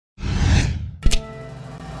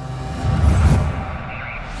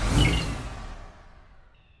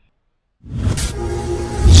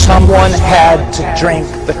someone had to drink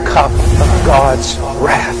the cup of God's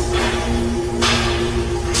wrath.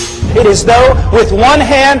 It is though with one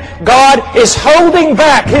hand God is holding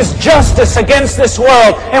back His justice against this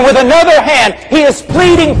world, and with another hand He is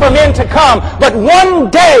pleading for men to come. But one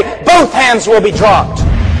day both hands will be dropped.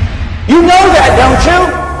 You know that, don't you?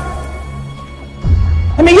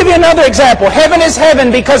 Let me give you another example. Heaven is heaven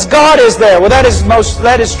because God is there. Well, that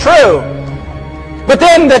is true. But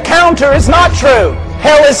then the counter is not true.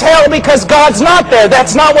 Hell is hell because God's not there.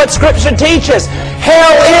 That's not what Scripture teaches.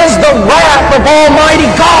 Hell is the wrath of Almighty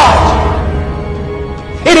God.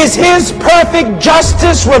 It is His perfect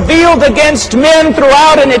justice revealed against men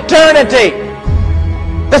throughout an eternity.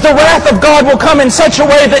 That the wrath of God will come in such a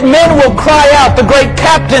way that men will cry out, the great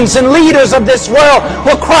captains and leaders of this world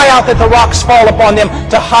will cry out that the rocks fall upon them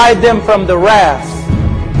to hide them from the wrath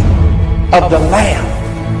of the Lamb,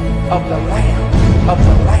 of the Lamb, of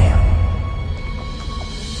the Lamb.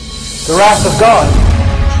 The wrath of God.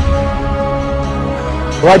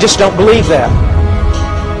 Well, I just don't believe that.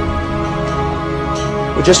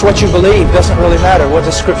 Well, just what you believe doesn't really matter. What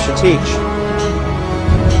does Scripture teach?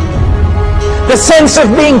 The sense of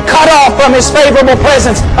being cut off from His favorable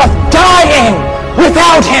presence, of dying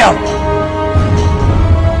without Him.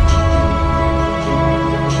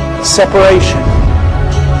 Separation.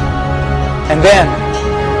 And then,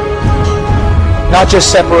 not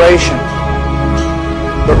just separation,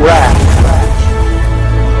 but wrath.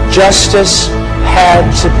 Justice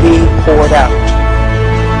had to be poured out.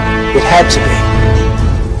 It had to be.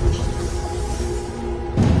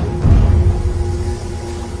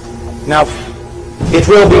 Now, it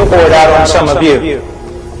will be poured out on some of you.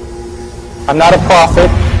 I'm not a prophet.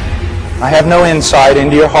 I have no insight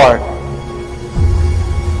into your heart.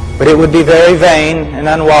 But it would be very vain and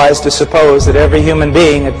unwise to suppose that every human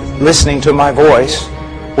being listening to my voice,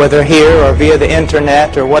 whether here or via the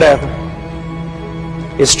internet or whatever,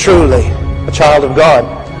 is truly a child of God.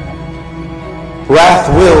 Wrath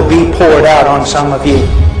will be poured out on some of you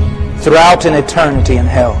throughout an eternity in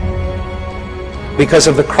hell because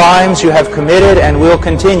of the crimes you have committed and will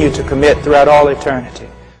continue to commit throughout all eternity.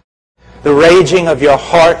 The raging of your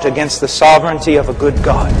heart against the sovereignty of a good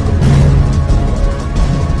God.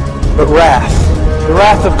 But wrath, the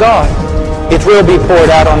wrath of God, it will be poured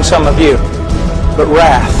out on some of you. But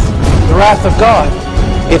wrath, the wrath of God,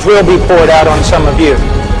 it will be poured out on some of you.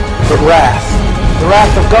 But wrath, the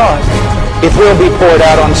wrath of God, it will be poured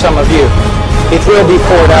out on some of you. It will be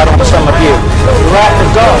poured out on some of you. The wrath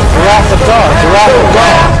of God, the wrath of God, the wrath of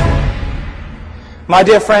God. My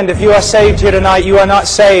dear friend, if you are saved here tonight, you are not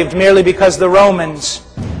saved merely because the Romans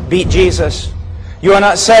beat Jesus. You are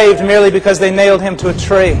not saved merely because they nailed Him to a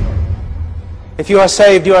tree. If you are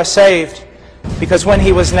saved because when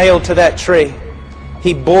He was nailed to that tree,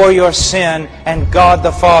 He bore your sin, and God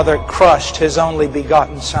the Father crushed His only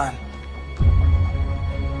begotten Son.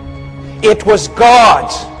 It was God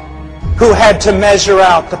who had to measure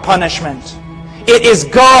out the punishment. It is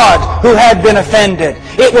God who had been offended.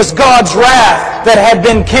 It was God's wrath that had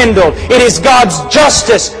been kindled. It is God's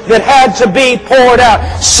justice that had to be poured out.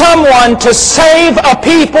 Someone to save a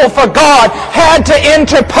people for God had to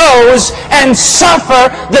interpose and suffer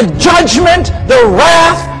the judgment, the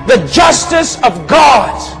wrath, the justice of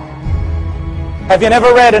God. Have you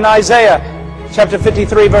never read in Isaiah chapter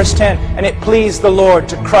 53 verse 10, and it pleased the Lord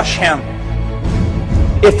to crush him?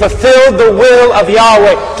 It fulfilled the will of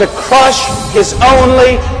Yahweh to crush His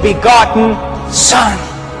only begotten Son.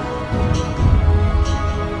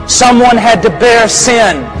 Someone had to bear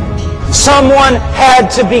sin. Someone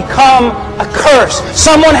had to become a curse.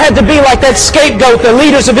 Someone had to be like that scapegoat. The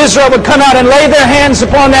leaders of Israel would come out and lay their hands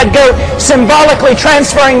upon that goat, symbolically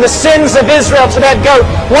transferring the sins of Israel to that goat.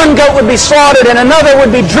 One goat would be slaughtered and another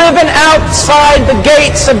would be driven outside the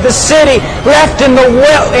gates of the city, left in the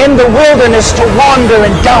wilderness to wander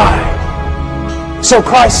and die. So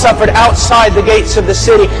Christ suffered outside the gates of the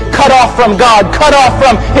city, cut off from God, cut off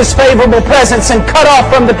from His favorable presence, and cut off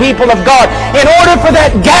from the people of God. In order for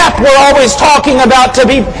that gap we're always talking about to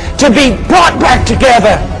be brought back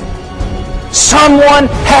together, someone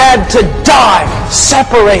had to die,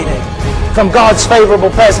 separated from God's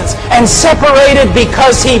favorable presence, and separated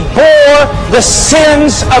because He bore the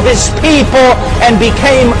sins of His people and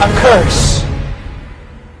became a curse.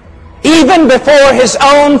 Even before His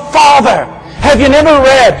own Father. Have you never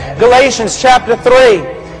read Galatians chapter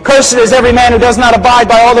 3? Cursed is every man who does not abide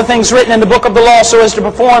by all the things written in the book of the law so as to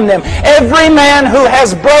perform them. Every man who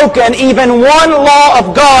has broken even one law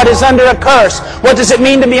of God is under a curse. What does it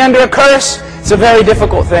mean to be under a curse? It's a very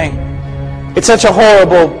difficult thing. It's such a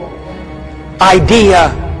horrible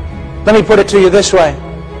idea. Let me put it to you this way.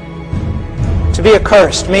 To be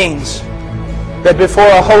accursed means that before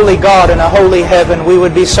a holy God and a holy heaven, we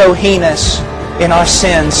would be so heinous in our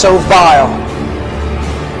sin, so vile,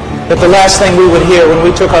 that the last thing we would hear when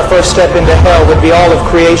we took our first step into hell would be all of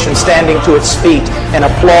creation standing to its feet and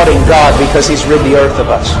applauding God because He's rid the earth of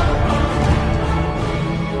us.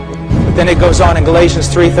 But then it goes on in Galatians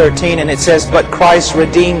 3:13 and it says, "But Christ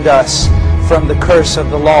redeemed us from the curse of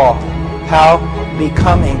the law." How?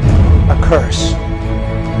 Becoming a curse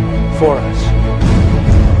for us,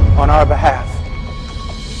 on our behalf.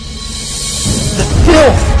 The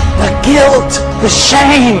filth, the guilt, the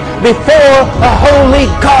shame before a holy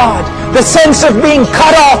God, the sense of being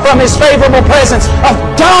cut off from His favorable presence, of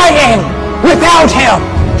dying without Him.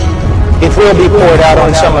 It will be poured out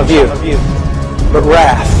on some of you. But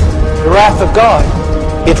wrath, the wrath of God,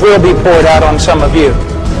 it will be poured out on some of you.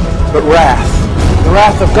 But wrath, the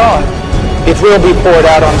wrath of God, it will be poured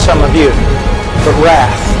out on some of you. But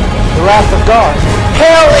wrath, the wrath of God.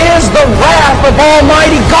 Hell is the wrath of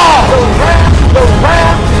Almighty God. The wrath of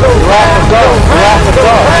God. The wrath of God. The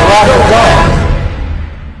wrath of God.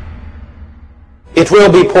 It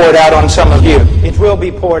will be poured out on some of you. It will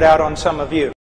be poured out on some of you.